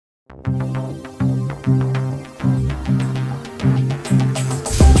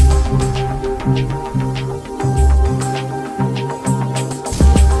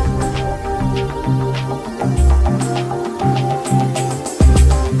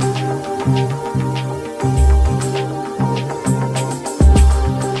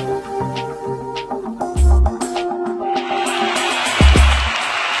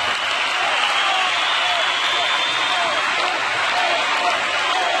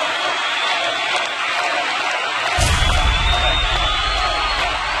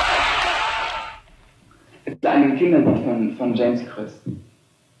Kinderlied von James Kröss.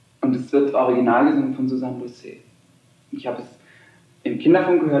 Und es wird original gesungen von Susanne Bousset. Ich habe es im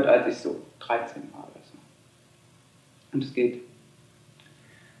Kinderfunk gehört, als ich so 13 war oder so. Und es geht.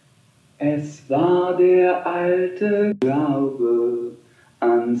 Es war der alte Glaube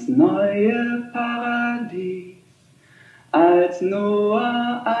ans neue Paradies, als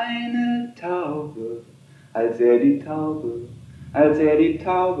Noah eine Taube, als er die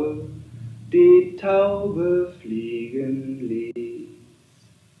Taube fliegen ließ.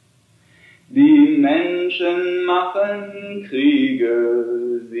 Die Menschen machen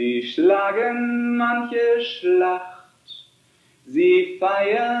Kriege, sie schlagen manche Schlacht, sie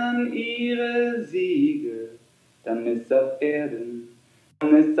feiern ihre Siege, dann ist's auf Erden,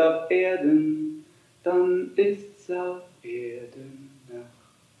 Nacht.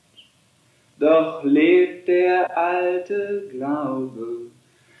 Doch lebt der alte Glaube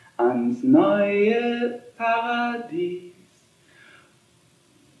ans neue Paradies.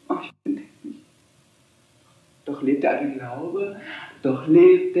 Oh, ich finde nicht. Doch lebt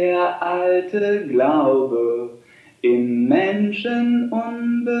der alte Glaube im Menschen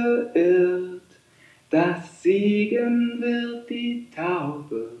unbeirrt. Das siegen wird die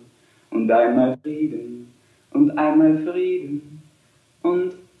Taube und einmal Frieden und einmal Frieden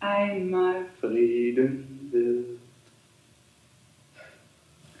und einmal Frieden wird.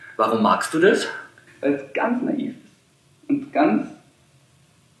 Warum magst du das? Weil es ganz naiv ist und ganz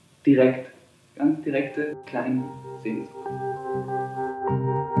direkte kleine Sehnsucht.